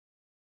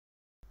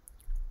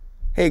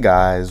Hey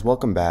guys,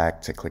 welcome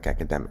back to Click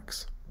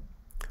Academics.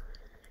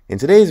 In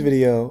today's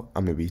video,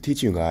 I'm going to be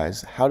teaching you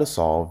guys how to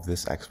solve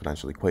this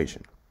exponential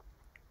equation.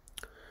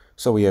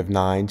 So we have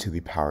 9 to the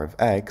power of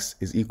x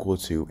is equal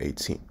to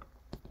 18.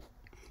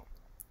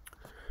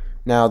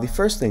 Now the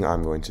first thing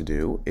I'm going to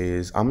do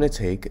is I'm going to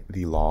take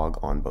the log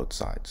on both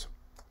sides.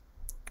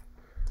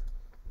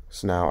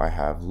 So now I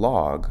have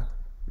log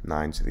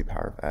 9 to the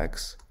power of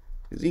x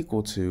is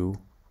equal to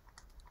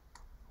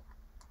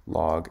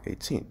log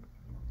 18.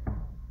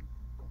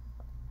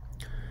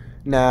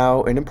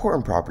 Now, an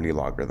important property of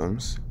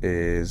logarithms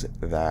is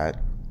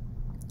that,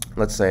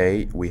 let's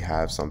say we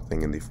have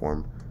something in the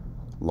form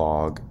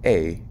log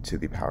a to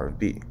the power of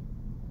b.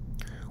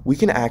 We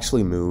can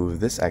actually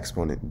move this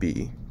exponent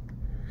b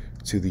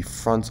to the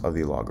front of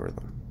the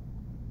logarithm.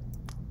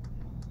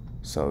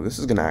 So this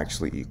is going to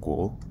actually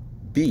equal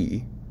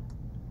b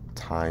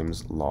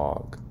times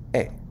log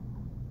a.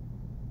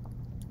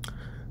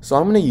 So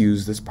I'm going to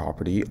use this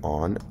property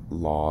on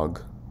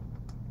log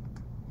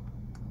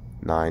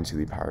 9 to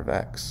the power of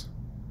x.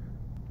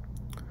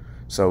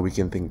 So we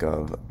can think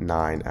of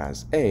 9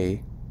 as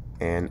a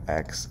and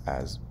x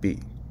as b.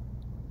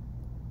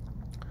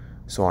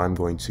 So I'm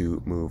going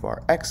to move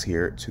our x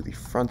here to the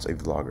front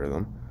of the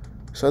logarithm.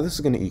 So this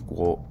is going to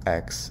equal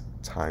x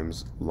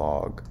times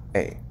log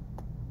a.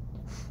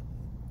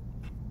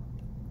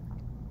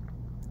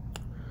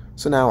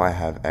 So now I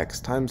have x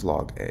times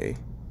log a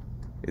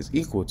is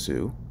equal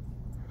to,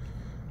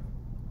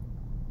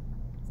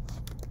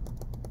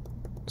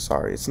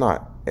 sorry, it's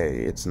not a,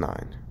 it's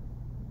 9.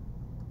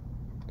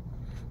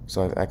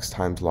 So I have x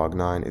times log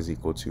 9 is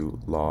equal to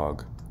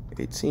log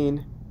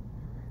 18.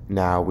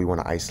 Now we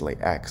want to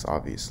isolate x,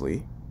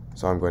 obviously.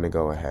 So I'm going to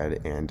go ahead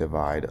and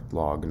divide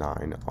log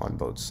 9 on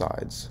both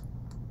sides.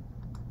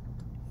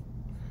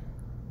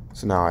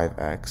 So now I have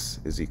x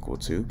is equal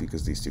to,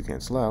 because these two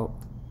cancel out,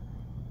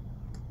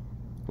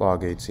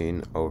 log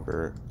 18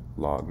 over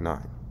log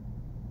 9.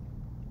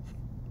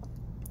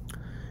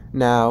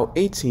 Now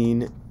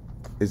 18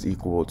 is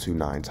equal to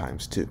 9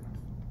 times 2.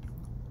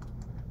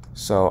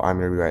 So I'm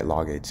going to rewrite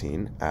log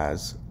 18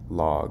 as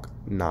log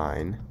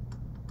 9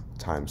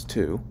 times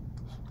 2.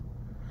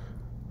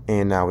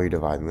 And now we're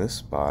dividing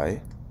this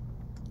by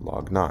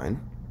log 9.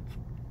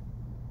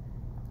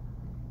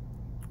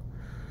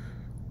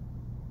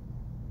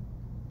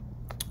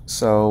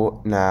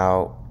 So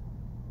now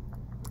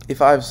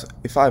if I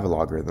have a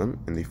logarithm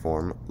in the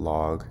form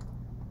log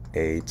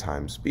a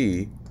times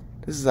b,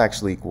 this is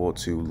actually equal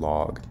to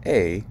log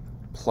a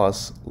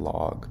plus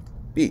log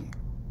b.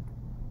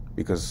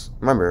 Because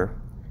remember,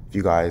 if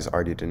you guys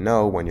already didn't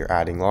know, when you're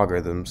adding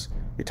logarithms,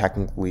 you're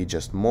technically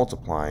just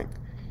multiplying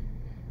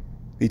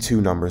the two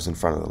numbers in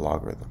front of the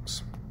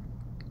logarithms.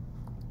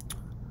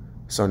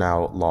 So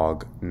now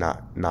log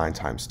 9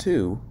 times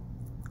 2,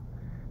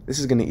 this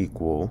is going to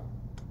equal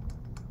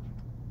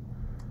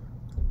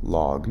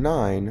log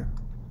 9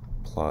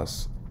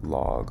 plus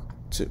log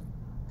 2.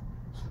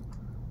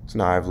 So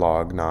now I have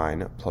log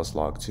 9 plus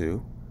log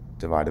 2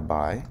 divided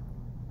by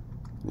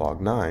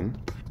log 9.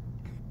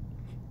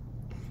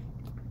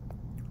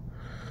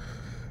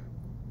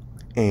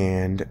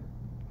 And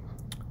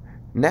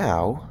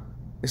now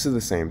this is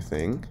the same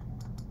thing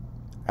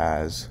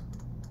as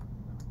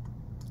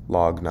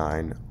log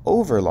 9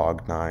 over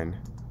log 9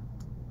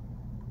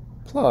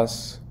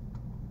 plus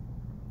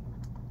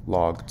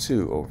log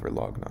 2 over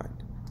log 9.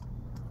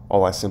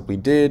 All I simply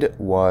did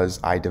was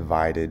I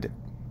divided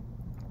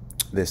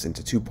this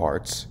into two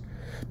parts,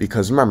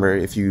 because remember,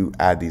 if you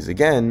add these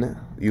again,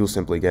 you'll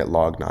simply get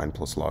log 9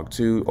 plus log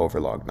 2 over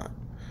log 9.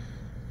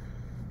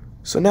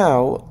 So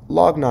now,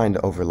 log 9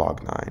 over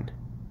log 9,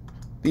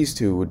 these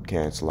two would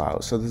cancel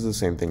out, so this is the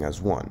same thing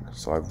as 1.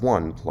 So I have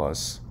 1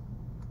 plus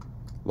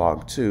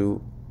log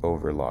 2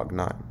 over log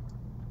 9.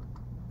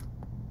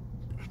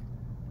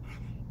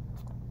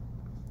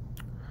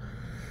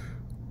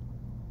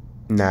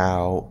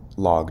 Now,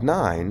 log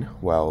 9,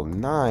 well,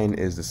 9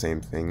 is the same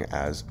thing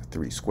as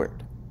 3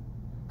 squared.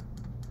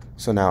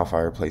 So now if I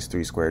replace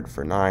 3 squared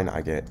for 9,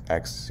 I get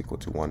x is equal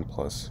to 1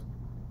 plus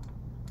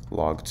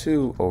log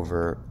 2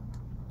 over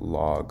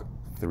log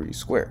 3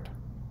 squared.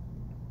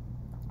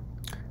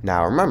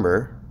 Now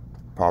remember,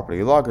 property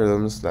of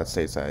logarithms, that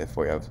states that if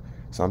we have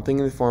something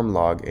in the form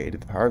log a to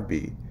the power of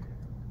b,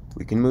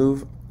 we can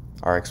move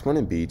our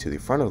exponent b to the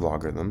front of the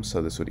logarithm,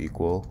 so this would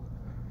equal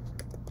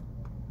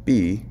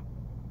b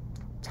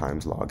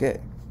times log a.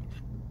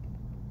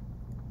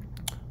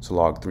 So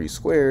log 3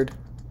 squared,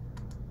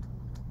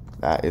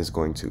 that is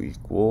going to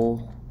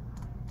equal,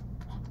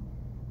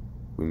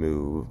 we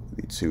move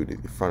the 2 to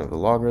the front of the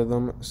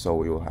logarithm, so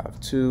we will have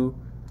 2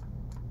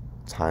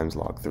 times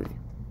log 3.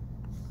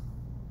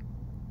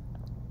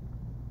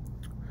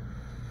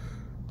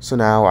 So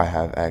now I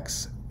have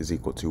x is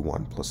equal to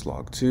 1 plus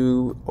log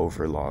 2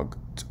 over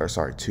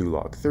 2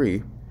 log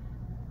 3.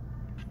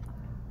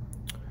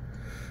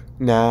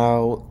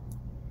 Now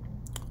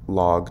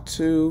log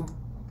 2,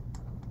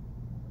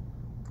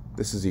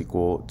 this is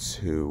equal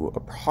to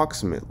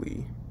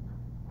approximately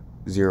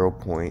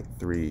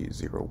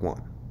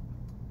 0.301.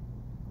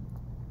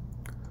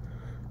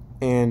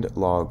 and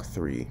log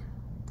 3.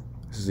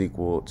 This is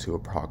equal to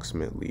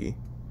approximately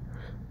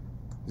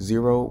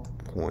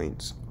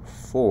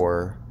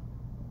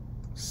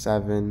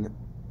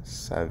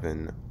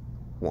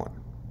 0.4771.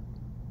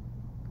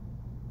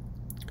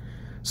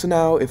 So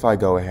now if I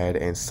go ahead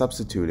and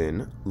substitute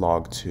in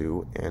log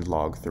 2 and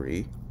log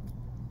 3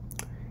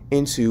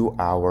 into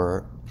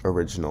our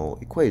original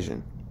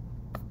equation,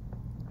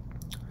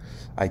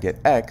 I get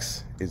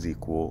x is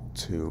equal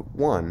to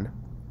 1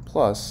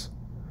 plus,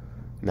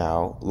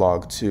 now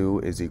log 2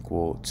 is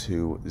equal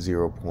to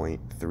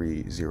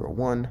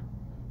 0.301,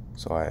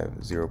 so I have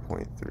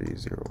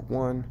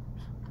 0.301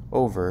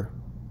 over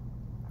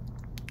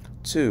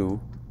 2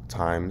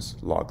 times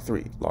log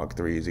 3. Log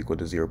 3 is equal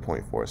to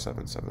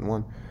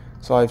 0.4771,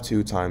 so I have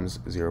 2 times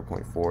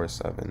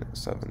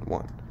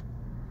 0.4771.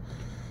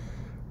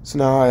 So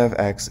now I have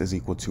x is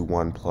equal to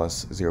 1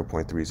 plus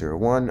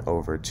 0.301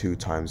 over 2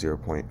 times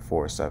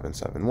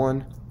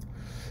 0.4771.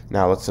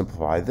 Now let's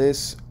simplify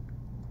this.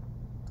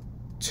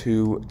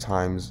 2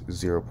 times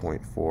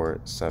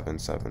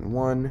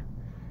 0.4771.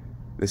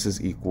 This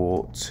is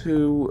equal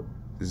to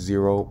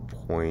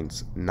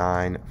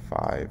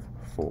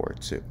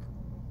 0.9542.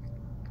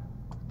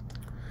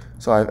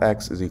 So I have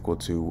x is equal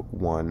to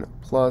 1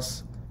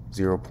 plus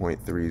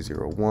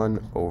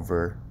 0.301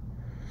 over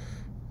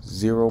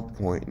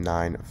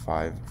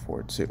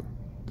 0.9542.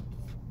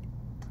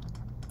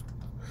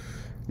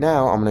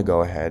 Now I'm going to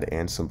go ahead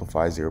and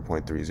simplify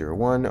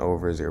 0.301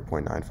 over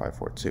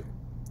 0.9542.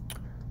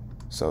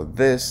 So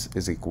this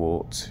is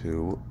equal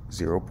to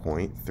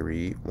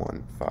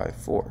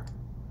 0.3154.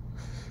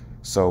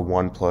 So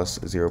 1 plus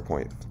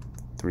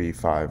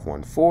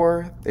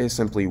 0.3514 is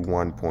simply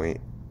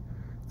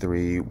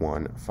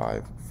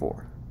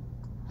 1.3154.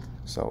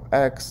 So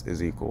x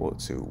is equal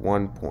to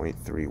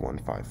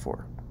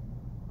 1.3154.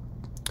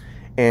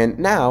 And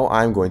now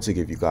I'm going to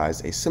give you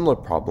guys a similar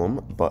problem,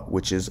 but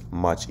which is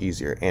much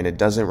easier, and it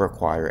doesn't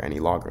require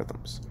any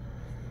logarithms.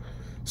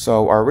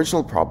 So our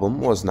original problem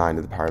was 9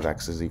 to the power of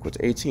x is equal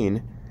to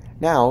 18.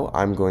 Now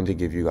I'm going to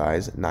give you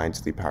guys 9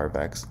 to the power of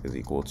x is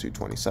equal to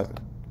 27.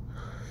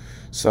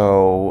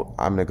 So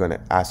I'm going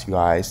to ask you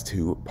guys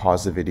to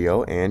pause the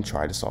video and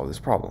try to solve this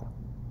problem.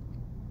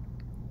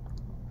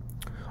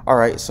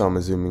 Alright, so I'm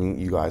assuming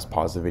you guys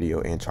pause the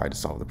video and try to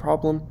solve the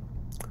problem.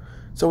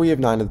 So we have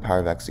 9 to the power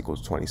of x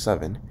equals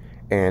 27,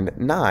 and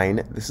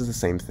 9, this is the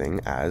same thing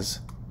as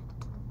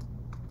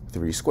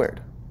 3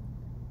 squared.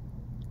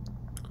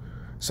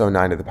 So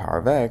 9 to the power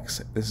of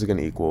x, this is going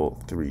to equal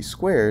 3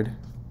 squared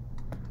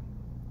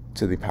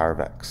to the power of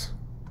x,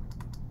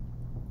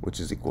 which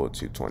is equal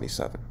to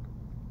 27.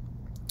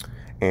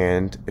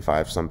 And if I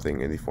have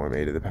something in the form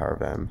a to the power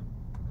of m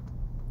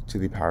to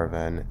the power of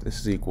n,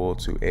 this is equal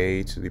to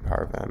a to the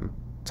power of m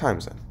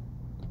times n.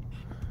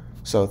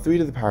 So 3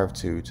 to the power of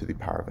 2 to the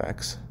power of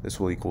x, this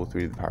will equal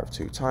 3 to the power of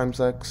 2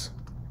 times x.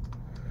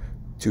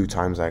 2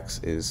 times x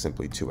is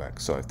simply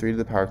 2x. So 3 to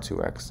the power of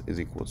 2x is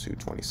equal to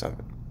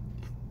 27.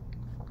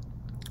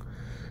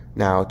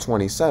 Now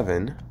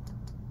 27,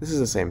 this is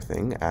the same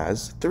thing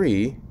as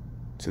 3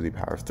 to the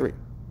power of 3.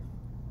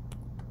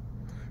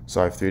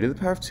 So I have 3 to the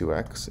power of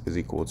 2x is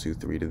equal to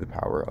 3 to the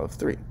power of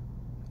 3.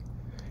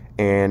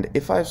 And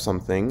if I have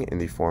something in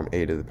the form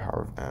a to the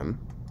power of m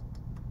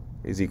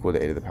is equal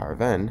to a to the power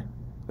of n,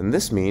 then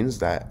this means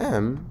that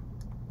m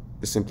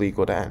is simply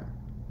equal to n.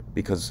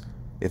 Because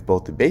if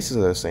both the bases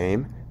are the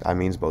same, that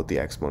means both the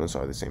exponents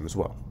are the same as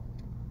well.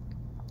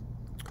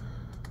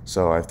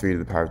 So I have 3 to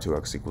the power of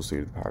 2x equals 3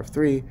 to the power of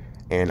 3,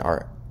 and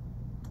our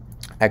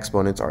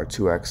exponents are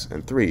 2x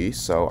and 3,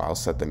 so I'll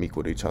set them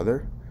equal to each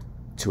other.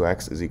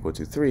 2x is equal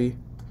to 3.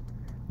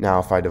 Now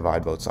if I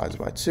divide both sides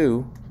by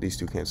 2, these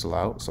two cancel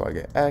out, so I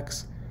get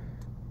x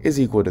is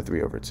equal to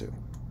 3 over 2.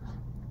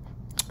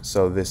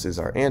 So this is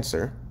our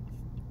answer.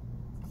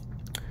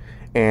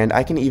 And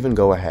I can even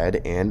go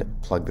ahead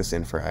and plug this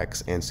in for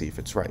x and see if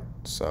it's right.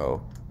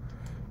 So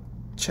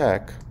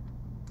check.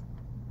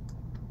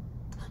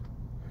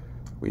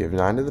 We have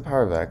 9 to the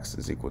power of x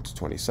is equal to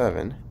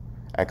 27.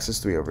 X is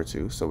 3 over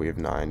 2, so we have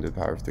 9 to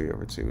the power of 3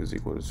 over 2 is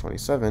equal to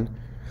 27.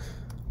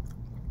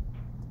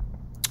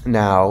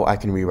 Now I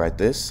can rewrite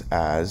this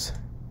as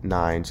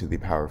 9 to the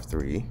power of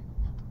 3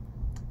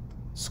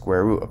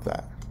 square root of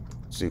that,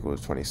 which is equal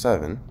to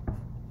 27.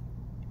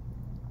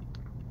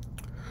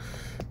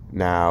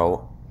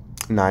 Now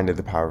 9 to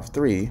the power of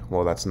 3,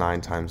 well that's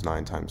 9 times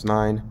 9 times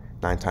 9.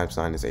 9 times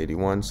 9 is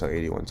 81, so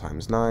 81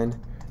 times 9,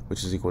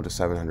 which is equal to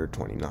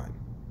 729.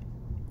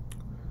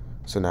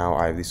 So now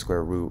I have the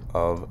square root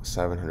of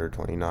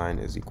 729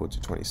 is equal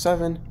to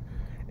 27,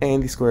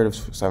 and the square root of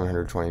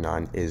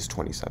 729 is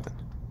 27.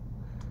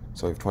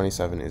 So if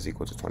 27 is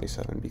equal to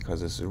 27,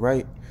 because this is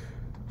right,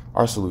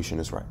 our solution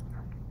is right.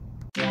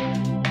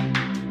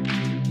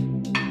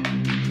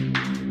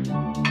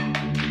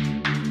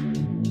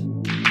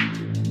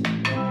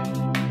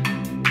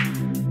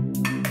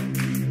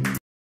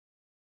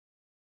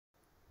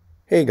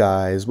 Hey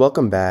guys,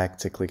 welcome back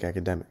to Click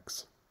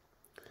Academics.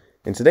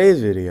 In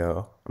today's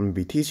video, I'm going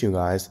to be teaching you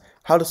guys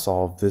how to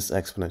solve this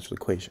exponential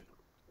equation.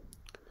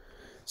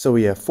 So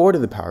we have 4 to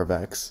the power of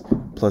x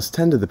plus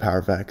 10 to the power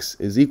of x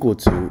is equal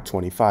to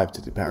 25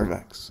 to the power of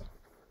x.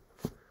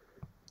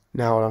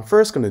 Now what I'm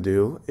first going to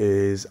do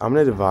is I'm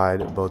going to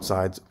divide both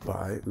sides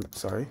by,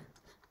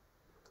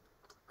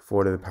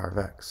 4 to the power of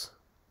x.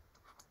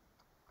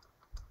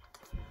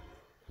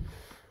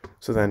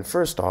 So then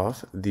first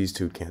off, these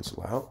two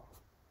cancel out.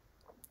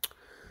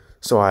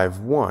 So I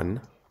have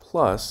 1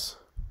 plus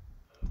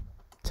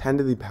 10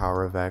 to the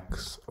power of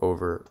x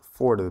over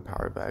 4 to the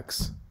power of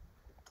x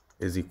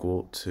is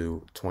equal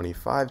to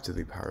 25 to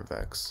the power of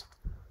x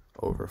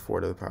over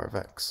 4 to the power of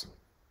x.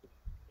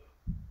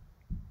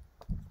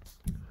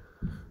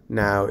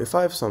 Now, if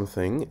I have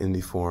something in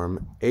the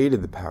form a to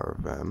the power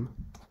of m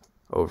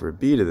over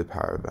b to the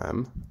power of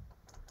m,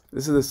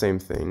 this is the same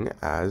thing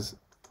as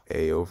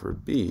a over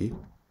b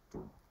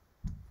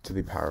to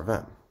the power of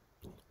m.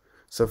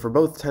 So for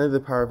both 10 to the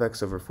power of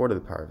x over 4 to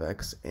the power of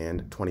x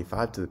and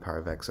 25 to the power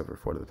of x over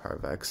 4 to the power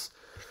of x,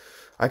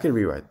 I could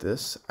rewrite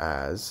this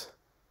as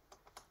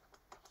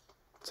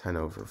 10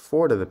 over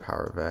 4 to the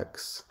power of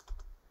x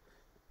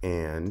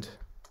and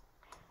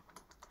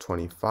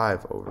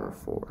 25 over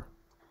 4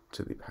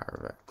 to the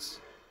power of x.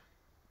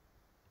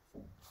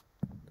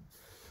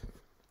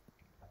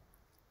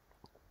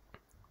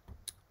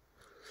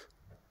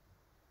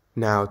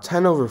 Now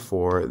 10 over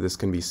 4, this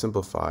can be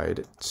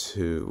simplified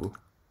to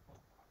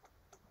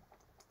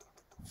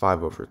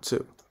 5 over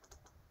 2.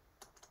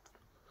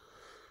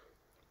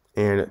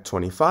 And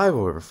 25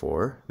 over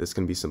 4, this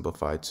can be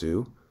simplified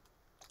to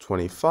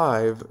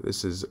 25,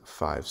 this is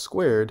 5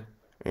 squared,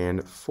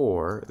 and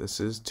 4, this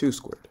is 2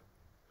 squared.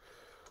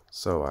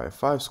 So I have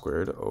 5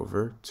 squared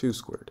over 2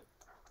 squared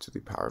to the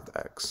power of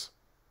x.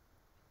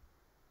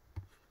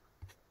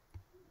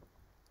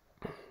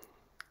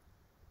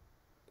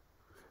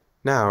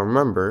 Now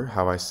remember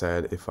how I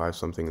said if I have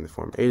something in the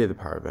form a to the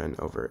power of n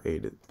over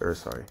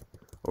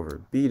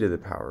over b to the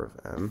power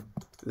of m,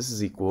 this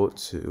is equal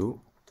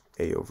to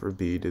a over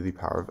b to the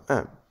power of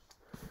m.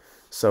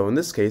 So in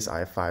this case, I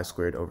have 5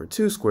 squared over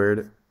 2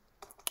 squared,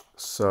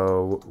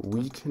 so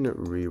we can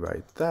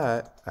rewrite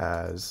that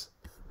as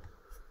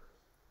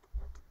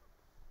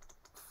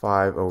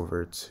 5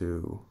 over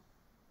 2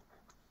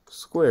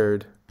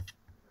 squared,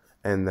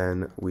 and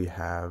then we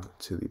have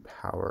to the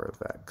power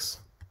of x.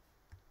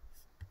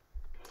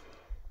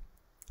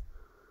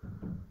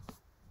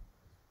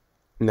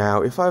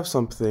 Now, if I have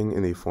something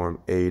in the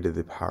form a to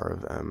the power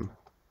of m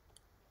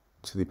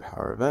to the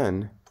power of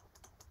n,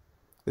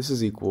 this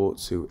is equal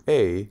to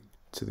a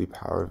to the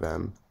power of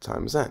m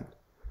times n.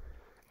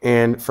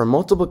 And for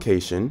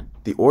multiplication,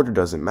 the order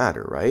doesn't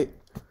matter, right?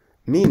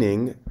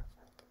 Meaning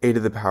a to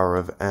the power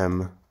of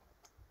m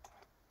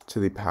to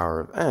the power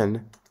of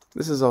n,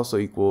 this is also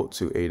equal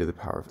to a to the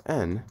power of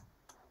n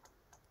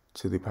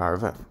to the power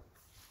of m.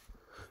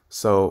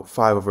 So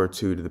 5 over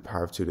 2 to the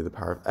power of 2 to the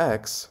power of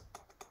x,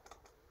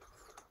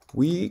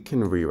 we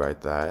can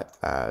rewrite that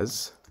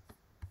as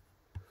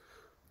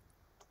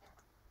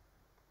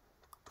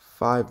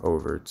 5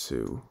 over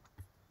 2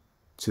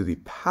 to the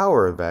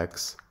power of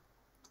x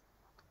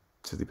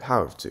to the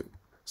power of 2.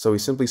 So we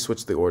simply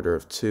switch the order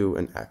of 2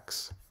 and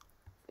x.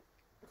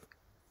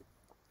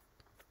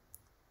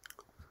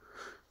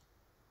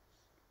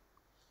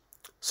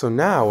 So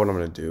now what I'm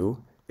going to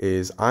do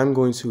is I'm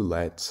going to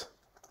let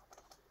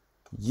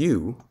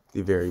u,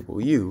 the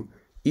variable u,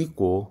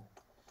 equal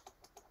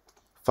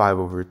 5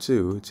 over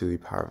 2 to the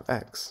power of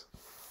x.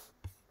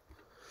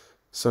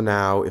 So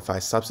now if I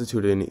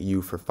substitute in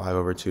u for 5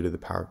 over 2 to the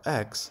power of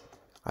x,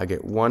 I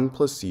get 1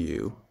 plus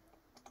u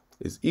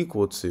is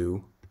equal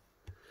to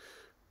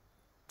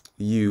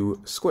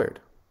u squared.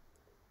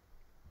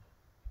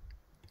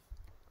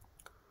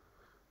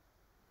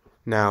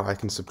 Now I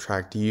can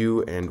subtract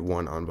u and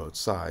 1 on both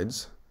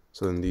sides,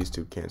 so then these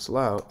two cancel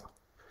out,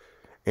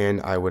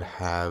 and I would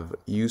have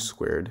u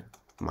squared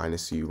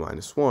minus u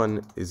minus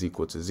 1 is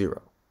equal to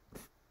 0.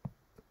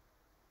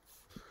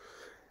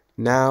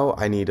 Now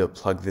I need to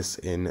plug this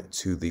in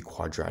to the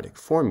quadratic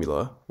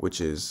formula,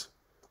 which is,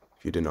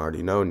 if you didn't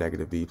already know,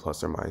 negative b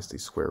plus or minus the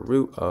square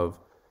root of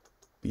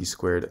b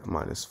squared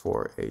minus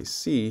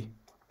 4ac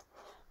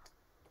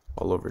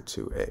all over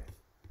 2a.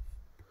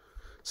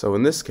 So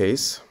in this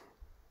case,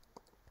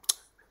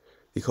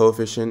 the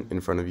coefficient in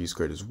front of u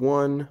squared is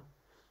 1,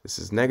 this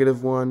is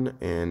negative 1,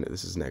 and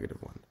this is negative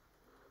 1.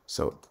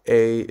 So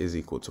a is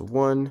equal to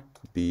 1,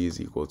 b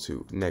is equal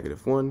to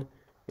negative 1,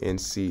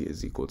 and c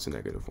is equal to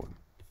negative 1.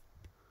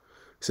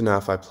 So now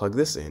if I plug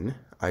this in,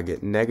 I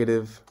get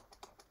negative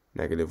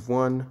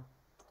 1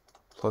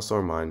 plus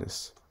or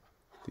minus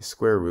the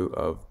square root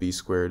of b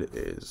squared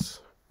is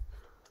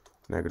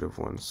negative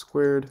 1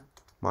 squared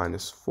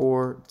minus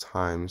 4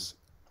 times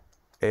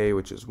a,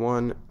 which is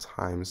 1,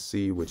 times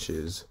c, which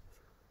is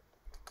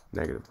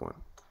negative 1.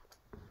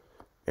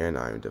 And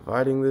I'm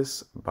dividing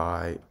this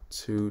by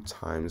 2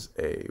 times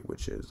a,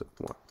 which is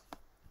 1.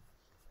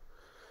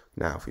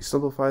 Now if we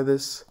simplify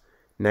this,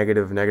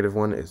 negative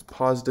 1 is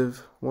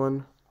positive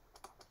 1,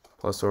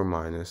 plus or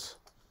minus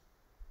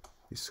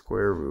the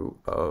square root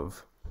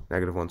of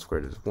negative 1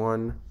 squared is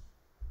 1,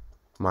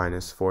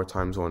 minus 4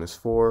 times 1 is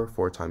 4.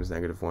 4 times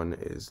negative 1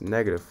 is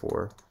negative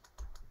 4.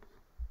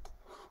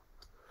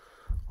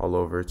 All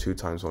over 2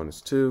 times 1 is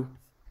 2.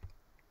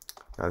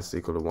 Now this is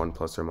equal to 1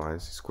 plus or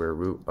minus the square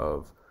root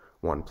of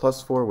 1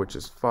 plus 4, which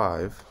is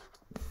 5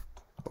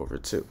 over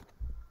 2.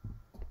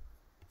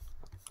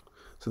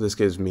 So this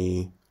gives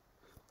me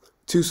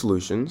two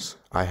solutions.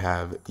 I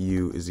have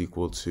u is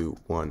equal to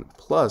 1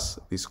 plus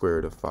the square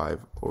root of 5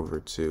 over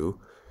 2,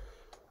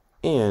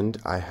 and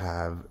I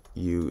have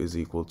u is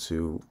equal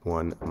to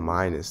 1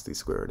 minus the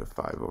square root of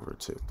 5 over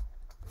 2.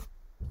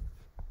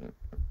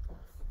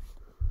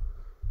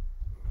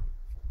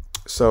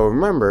 So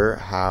remember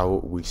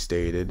how we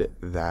stated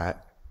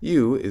that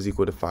u is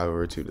equal to 5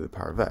 over 2 to the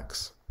power of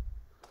x.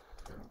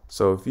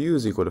 So if u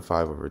is equal to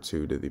 5 over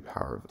 2 to the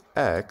power of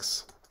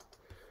x,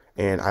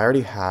 and I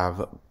already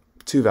have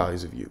two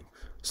values of u.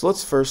 So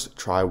let's first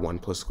try 1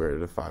 plus square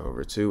root of 5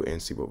 over 2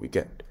 and see what we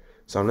get.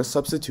 So I'm going to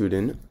substitute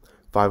in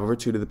 5 over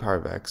 2 to the power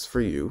of x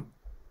for u.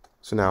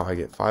 So now I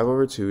get 5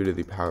 over 2 to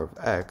the power of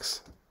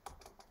x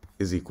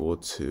is equal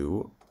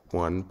to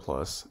 1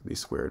 plus the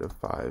square root of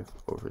 5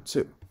 over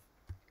 2.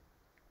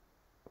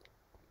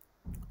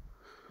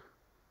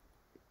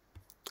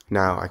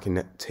 Now I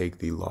can take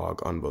the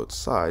log on both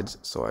sides,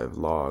 so I have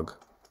log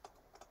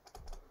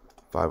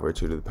 5 over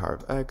 2 to the power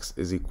of x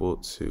is equal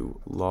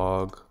to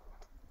log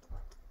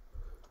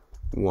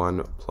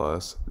 1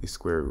 plus the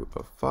square root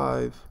of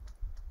 5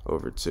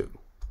 over 2.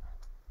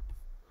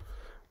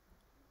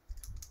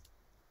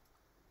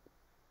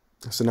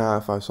 So now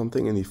if I have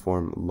something in the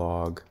form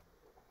log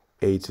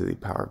a to the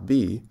power of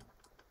b,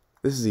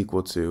 this is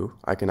equal to,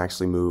 I can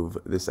actually move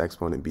this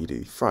exponent b to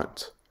the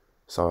front.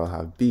 So I'll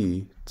have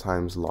b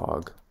times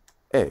log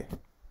a.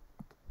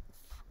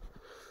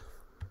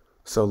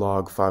 So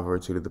log 5 over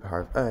 2 to the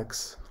power of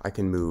x, I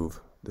can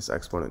move this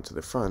exponent to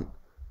the front.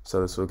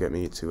 So this will get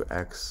me to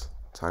x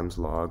times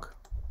log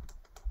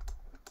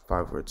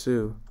 5 over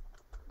 2.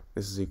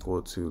 This is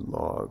equal to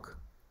log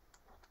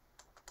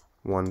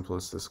 1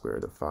 plus the square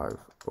root of 5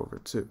 over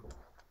 2.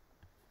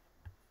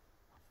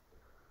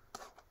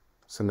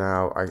 So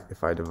now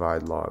if I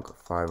divide log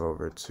 5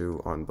 over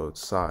 2 on both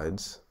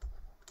sides,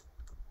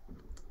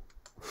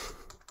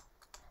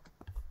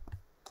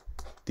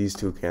 these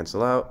two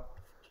cancel out,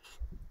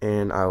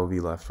 and I will be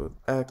left with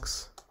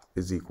x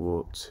is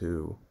equal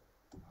to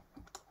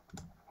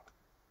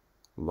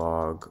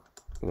log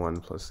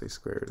 1 plus the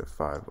square root of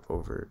 5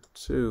 over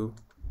 2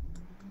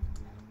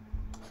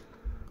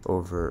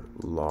 over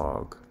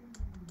log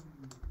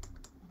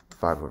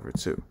 5 over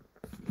 2.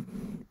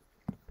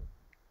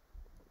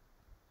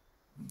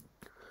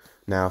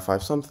 Now if I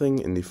have something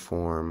in the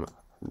form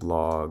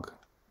log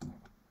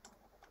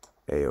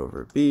a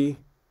over b,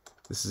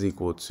 this is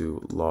equal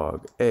to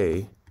log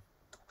a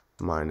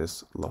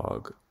minus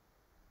log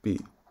b.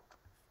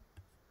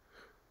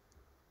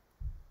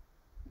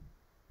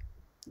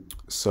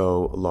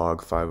 So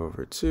log 5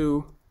 over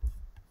 2,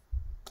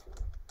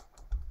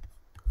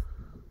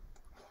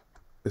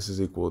 this is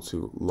equal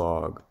to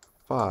log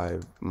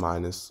 5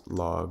 minus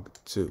log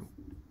 2.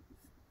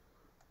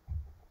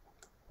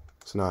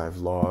 So now I have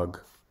log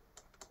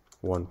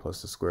 1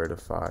 plus the square root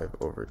of 5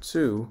 over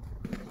 2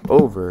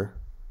 over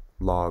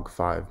log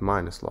 5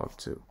 minus log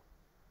 2.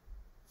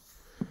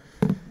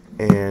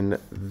 And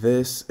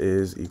this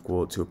is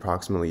equal to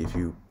approximately, if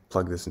you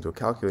plug this into a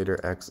calculator,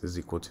 x is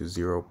equal to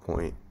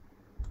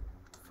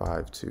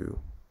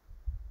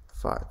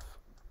 0.525.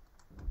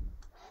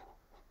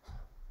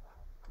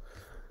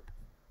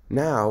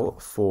 Now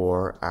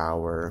for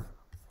our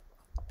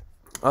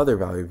other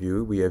value of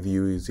u, we have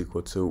u is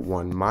equal to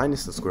 1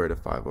 minus the square root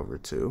of 5 over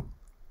 2.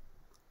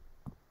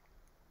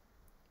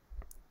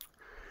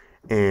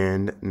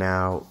 And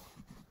now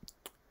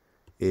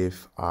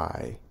if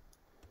I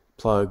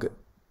plug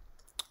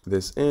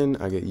this in,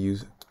 I get u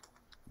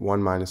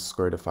 1 minus the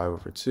square root of 5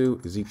 over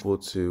 2 is equal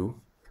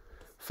to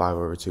 5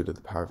 over 2 to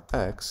the power of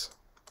x.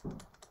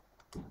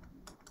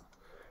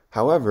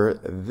 However,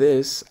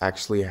 this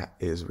actually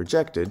is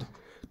rejected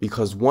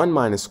because 1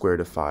 minus square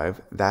root of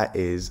 5, that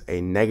is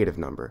a negative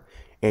number.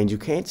 And you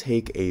can't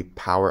take a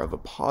power of a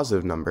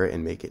positive number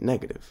and make it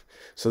negative.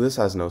 So this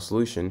has no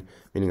solution,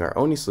 meaning our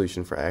only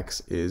solution for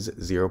x is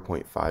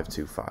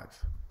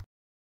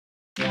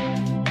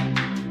 0.525.